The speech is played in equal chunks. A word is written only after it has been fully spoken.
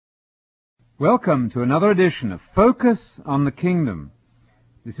Welcome to another edition of Focus on the Kingdom.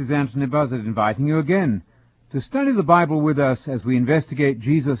 This is Anthony Buzzard inviting you again to study the Bible with us as we investigate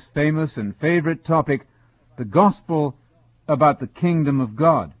Jesus' famous and favorite topic, the gospel about the kingdom of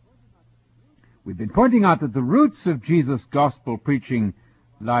God. We've been pointing out that the roots of Jesus' gospel preaching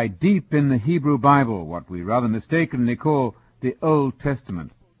lie deep in the Hebrew Bible, what we rather mistakenly call the Old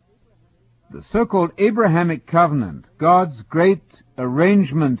Testament. The so-called Abrahamic covenant, God's great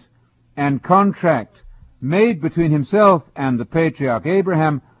arrangement and contract made between himself and the patriarch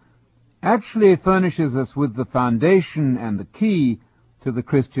Abraham, actually furnishes us with the foundation and the key to the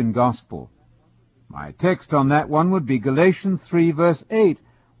Christian gospel. My text on that one would be Galatians 3 verse 8,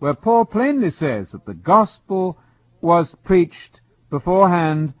 where Paul plainly says that the gospel was preached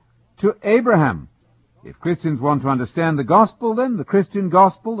beforehand to Abraham. If Christians want to understand the gospel, then the Christian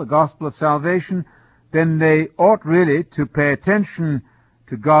gospel, the gospel of salvation, then they ought really to pay attention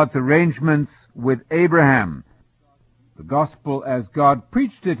to God's arrangements with Abraham. The gospel as God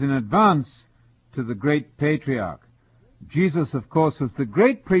preached it in advance to the great patriarch. Jesus, of course, was the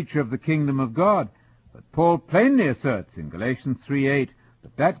great preacher of the kingdom of God, but Paul plainly asserts in Galatians 3:8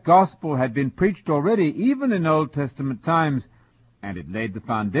 that that gospel had been preached already even in Old Testament times, and it laid the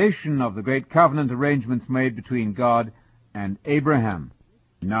foundation of the great covenant arrangements made between God and Abraham.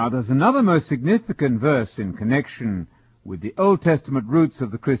 Now, there's another most significant verse in connection with the Old Testament roots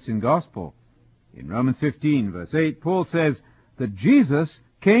of the Christian gospel. In Romans 15, verse 8, Paul says that Jesus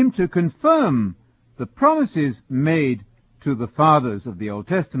came to confirm the promises made to the fathers of the Old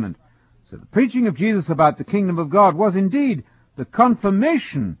Testament. So the preaching of Jesus about the kingdom of God was indeed the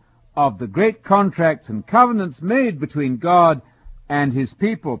confirmation of the great contracts and covenants made between God and his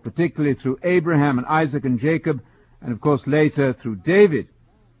people, particularly through Abraham and Isaac and Jacob, and of course later through David.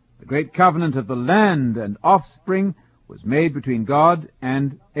 The great covenant of the land and offspring was made between God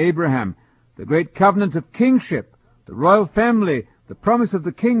and Abraham. The great covenant of kingship, the royal family, the promise of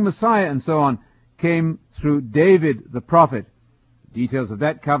the King Messiah, and so on, came through David the prophet. Details of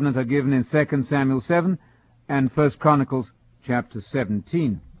that covenant are given in 2 Samuel 7 and 1 Chronicles chapter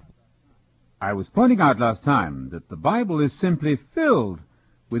 17. I was pointing out last time that the Bible is simply filled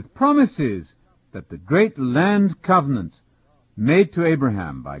with promises that the great land covenant made to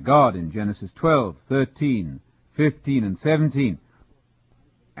Abraham by God in Genesis 12, 13, 15 and 17,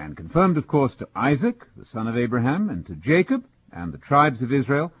 and confirmed, of course, to Isaac, the son of Abraham, and to Jacob and the tribes of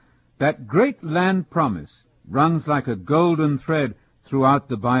Israel, that great land promise runs like a golden thread throughout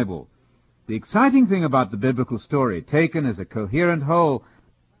the Bible. The exciting thing about the biblical story, taken as a coherent whole,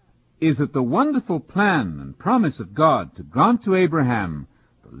 is that the wonderful plan and promise of God to grant to Abraham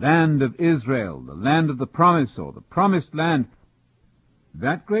the land of Israel, the land of the promise, or the promised land,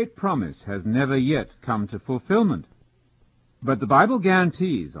 that great promise has never yet come to fulfillment. But the Bible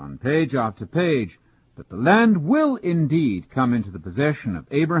guarantees on page after page that the land will indeed come into the possession of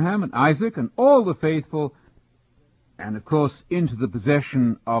Abraham and Isaac and all the faithful, and of course into the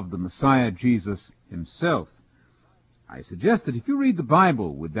possession of the Messiah Jesus himself. I suggest that if you read the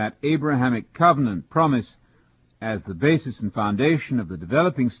Bible with that Abrahamic covenant promise as the basis and foundation of the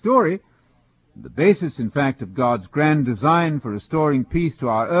developing story, the basis, in fact, of God's grand design for restoring peace to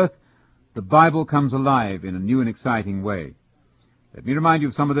our earth, the Bible comes alive in a new and exciting way. Let me remind you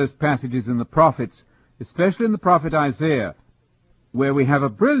of some of those passages in the prophets, especially in the prophet Isaiah, where we have a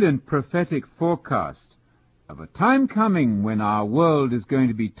brilliant prophetic forecast of a time coming when our world is going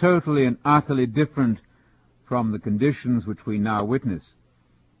to be totally and utterly different from the conditions which we now witness.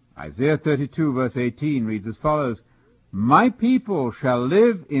 Isaiah 32, verse 18 reads as follows, "My people shall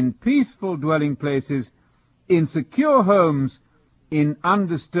live in peaceful dwelling places, in secure homes, in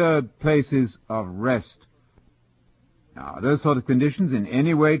undisturbed places of rest." Now, are those sort of conditions in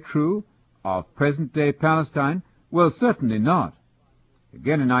any way true of present-day Palestine? Well, certainly not.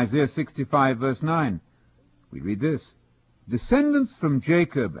 Again, in Isaiah 65, verse 9, we read this, "Descendants from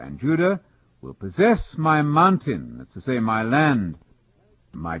Jacob and Judah will possess my mountain," that's to say, my land.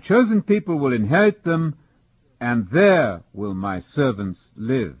 "My chosen people will inherit them, and there will my servants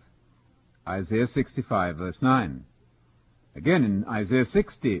live." Isaiah 65, verse 9. Again, in Isaiah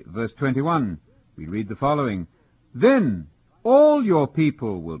 60, verse 21, we read the following, "Then all your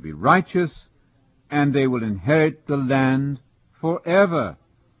people will be righteous, and they will inherit the land forever."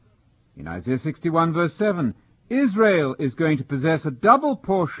 In Isaiah 61, verse 7, Israel is going to possess a double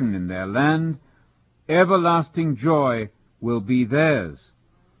portion in their land. Everlasting joy will be theirs.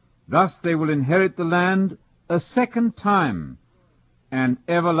 Thus they will inherit the land a second time, and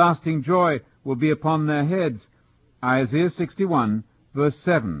everlasting joy will be upon their heads. Isaiah 61, verse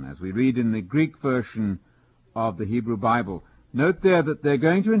 7, as we read in the Greek version of the Hebrew Bible. Note there that they're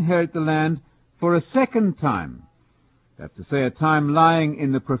going to inherit the land for a second time. That's to say, a time lying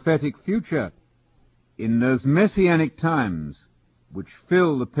in the prophetic future, in those messianic times which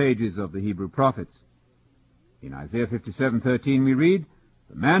fill the pages of the Hebrew prophets. In Isaiah 57:13 we read,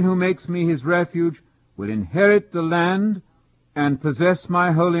 "The man who makes me his refuge will inherit the land and possess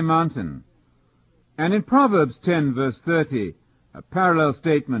my holy mountain." And in Proverbs 10 verse 30, a parallel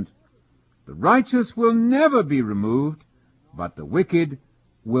statement, "The righteous will never be removed, but the wicked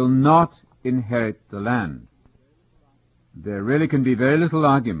will not inherit the land." There really can be very little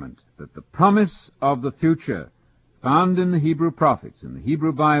argument that the promise of the future found in the Hebrew prophets, in the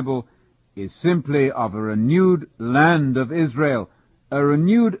Hebrew Bible, is simply of a renewed land of Israel, a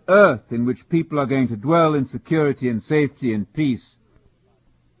renewed earth in which people are going to dwell in security and safety and peace.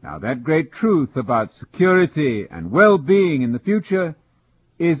 Now, that great truth about security and well-being in the future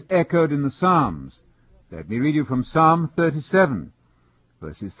is echoed in the Psalms. Let me read you from Psalm 37,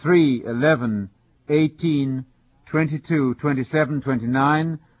 verses 3, 11, 18, 22, 27,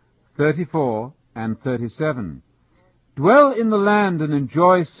 29, 34, and 37. "Dwell in the land and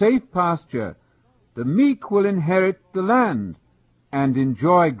enjoy safe pasture. The meek will inherit the land and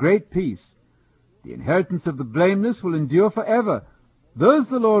enjoy great peace. The inheritance of the blameless will endure forever. Those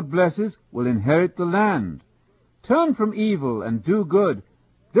the Lord blesses will inherit the land. Turn from evil and do good.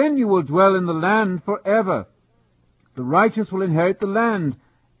 Then you will dwell in the land forever. The righteous will inherit the land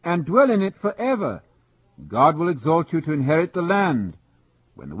and dwell in it forever. God will exalt you to inherit the land.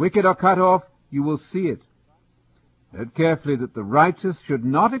 When the wicked are cut off, you will see it." Note carefully that the righteous should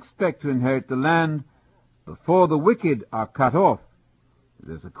not expect to inherit the land before the wicked are cut off.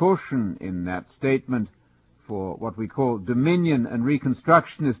 There's a caution in that statement for what we call dominion and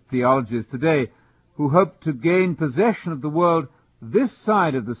reconstructionist theologies today, who hope to gain possession of the world this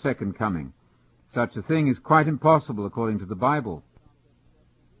side of the second coming. Such a thing is quite impossible according to the Bible.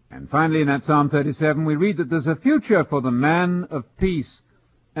 And finally, in that Psalm 37, we read that there's a future for the man of peace.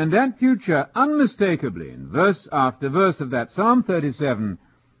 And that future, unmistakably, in verse after verse of that Psalm 37,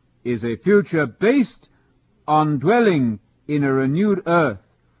 is a future based on dwelling in a renewed earth,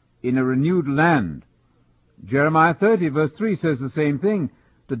 in a renewed land. Jeremiah 30, verse 3 says the same thing.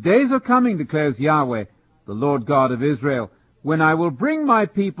 "The days are coming, declares Yahweh, the Lord God of Israel, when I will bring my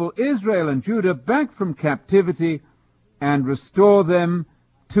people Israel and Judah back from captivity and restore them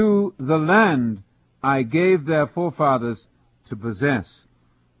to the land I gave their forefathers to possess."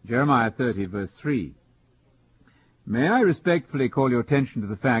 Jeremiah 30, verse 3. May I respectfully call your attention to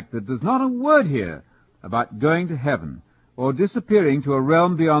the fact that there's not a word here about going to heaven or disappearing to a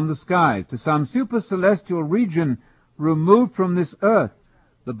realm beyond the skies, to some super-celestial region removed from this earth.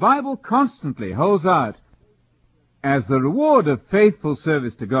 The Bible constantly holds out as the reward of faithful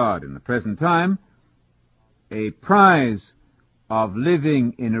service to God in the present time a prize of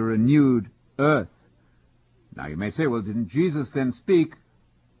living in a renewed earth. Now you may say, well, didn't Jesus then speak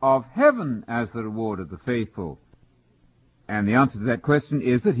of heaven as the reward of the faithful? And the answer to that question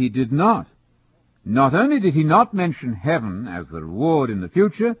is that he did not. Not only did he not mention heaven as the reward in the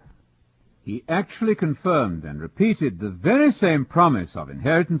future, he actually confirmed and repeated the very same promise of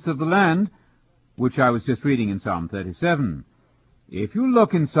inheritance of the land which I was just reading in Psalm 37. If you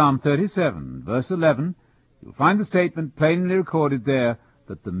look in Psalm 37, verse 11, you'll find the statement plainly recorded there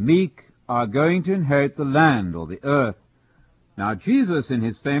that the meek are going to inherit the land or the earth. Now, Jesus, in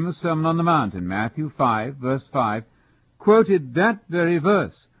his famous Sermon on the Mount in Matthew 5, verse 5, quoted that very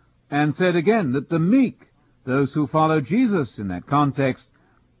verse and said again that the meek, those who follow Jesus in that context,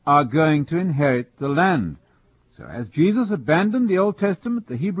 are going to inherit the land. So has Jesus abandoned the Old Testament,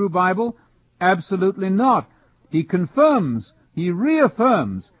 the Hebrew Bible? Absolutely not. He confirms, he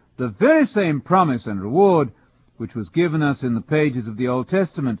reaffirms the very same promise and reward which was given us in the pages of the Old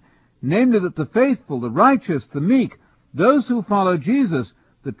Testament, namely that the faithful, the righteous, the meek, those who follow Jesus,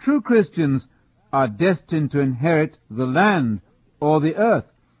 the true Christians, are destined to inherit the land or the earth.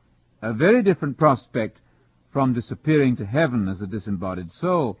 A very different prospect from disappearing to heaven as a disembodied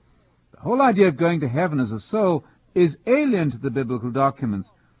soul. The whole idea of going to heaven as a soul is alien to the biblical documents,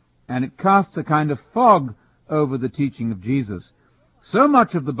 and it casts a kind of fog over the teaching of Jesus. So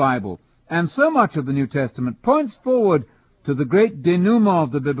much of the Bible and so much of the New Testament points forward to the great denouement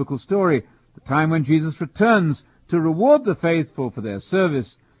of the biblical story, the time when Jesus returns to reward the faithful for their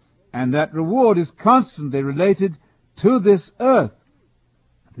service, and that reward is constantly related to this earth.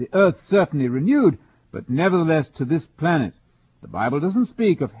 The earth certainly renewed, but nevertheless to this planet. The Bible doesn't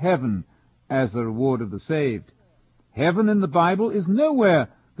speak of heaven as the reward of the saved. Heaven in the Bible is nowhere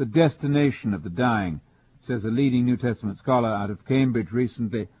the destination of the dying, says a leading New Testament scholar out of Cambridge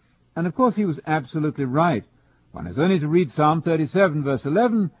recently. And of course he was absolutely right. One has only to read Psalm 37, verse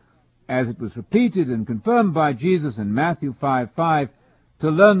 11, as it was repeated and confirmed by Jesus in Matthew 5:5, to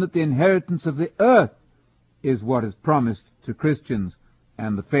learn that the inheritance of the earth is what is promised to Christians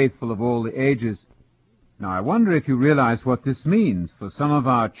and the faithful of all the ages. Now, I wonder if you realize what this means for some of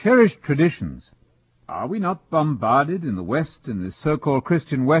our cherished traditions. Are we not bombarded in the West, in this so-called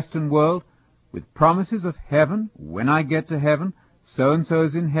Christian Western world, with promises of heaven? When I get to heaven, so-and-so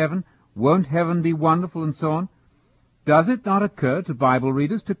is in heaven, won't heaven be wonderful, and so on? Does it not occur to Bible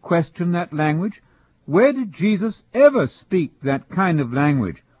readers to question that language? Where did Jesus ever speak that kind of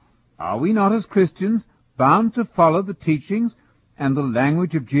language? Are we not, as Christians, bound to follow the teachings and the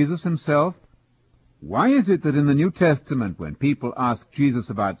language of Jesus himself? Why is it that in the New Testament, when people ask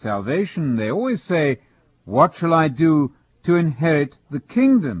Jesus about salvation, they always say, "What shall I do to inherit the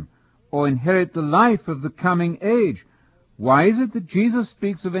kingdom, or inherit the life of the coming age?" Why is it that Jesus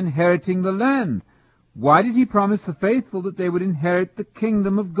speaks of inheriting the land? Why did he promise the faithful that they would inherit the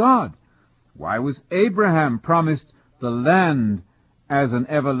kingdom of God? Why was Abraham promised the land as an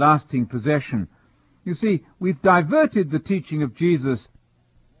everlasting possession? You see, we've diverted the teaching of Jesus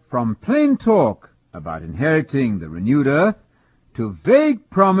from plain talk about inheriting the renewed earth to vague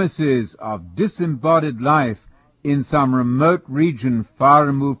promises of disembodied life in some remote region far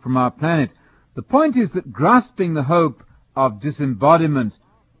removed from our planet. The point is that grasping the hope of disembodiment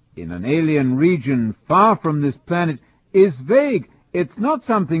in an alien region far from this planet is vague. It's not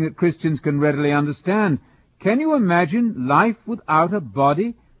something that Christians can readily understand. Can you imagine life without a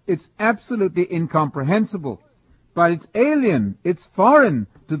body? It's absolutely incomprehensible. But it's alien, it's foreign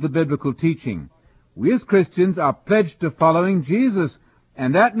to the biblical teaching. We as Christians are pledged to following Jesus,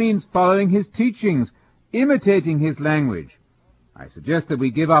 and that means following his teachings, imitating his language. I suggest that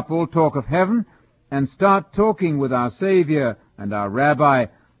we give up all talk of heaven and start talking with our Savior and our Rabbi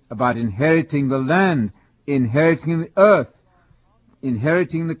about inheriting the land, inheriting the earth,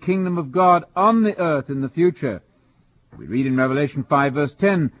 inheriting the kingdom of God on the earth in the future. We read in Revelation 5 verse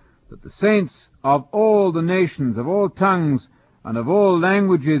 10 that the saints of all the nations, of all tongues, and of all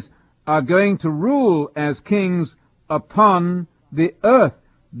languages are going to rule as kings upon the earth.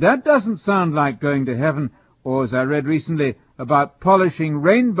 That doesn't sound like going to heaven, or as I read recently, about polishing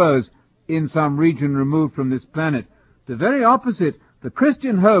rainbows in some region removed from this planet. The very opposite. The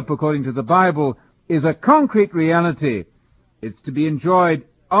Christian hope, according to the Bible, is a concrete reality. It's to be enjoyed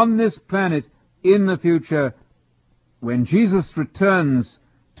on this planet in the future when Jesus returns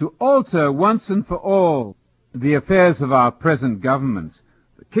to alter once and for all the affairs of our present governments.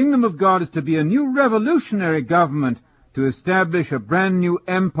 The kingdom of God is to be a new revolutionary government to establish a brand new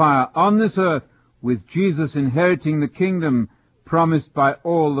empire on this earth with Jesus inheriting the kingdom promised by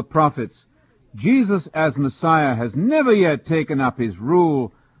all the prophets. Jesus as Messiah has never yet taken up his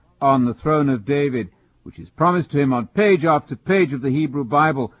rule on the throne of David, which is promised to him on page after page of the Hebrew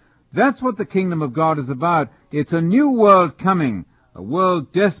Bible. That's what the kingdom of God is about. It's a new world coming, a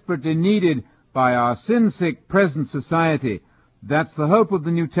world desperately needed by our sin-sick present society. That's the hope of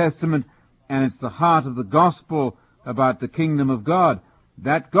the New Testament, and it's the heart of the gospel about the kingdom of God.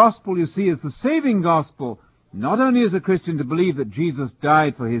 That gospel, you see, is the saving gospel. Not only is a Christian to believe that Jesus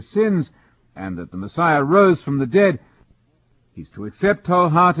died for his sins and that the Messiah rose from the dead, he's to accept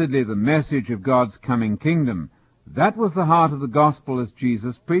wholeheartedly the message of God's coming kingdom. That was the heart of the gospel as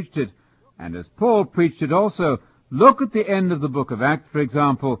Jesus preached it, and as Paul preached it also. Look at the end of the book of Acts, for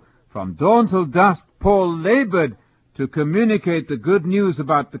example. From dawn till dusk, Paul labored to communicate the good news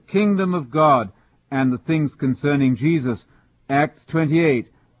about the kingdom of God and the things concerning Jesus. Acts 28,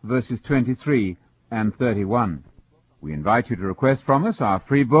 verses 23 and 31. We invite you to request from us our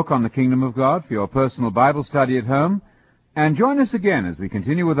free book on the kingdom of God for your personal Bible study at home, and join us again as we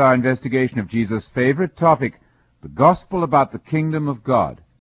continue with our investigation of Jesus' favorite topic, the gospel about the kingdom of God.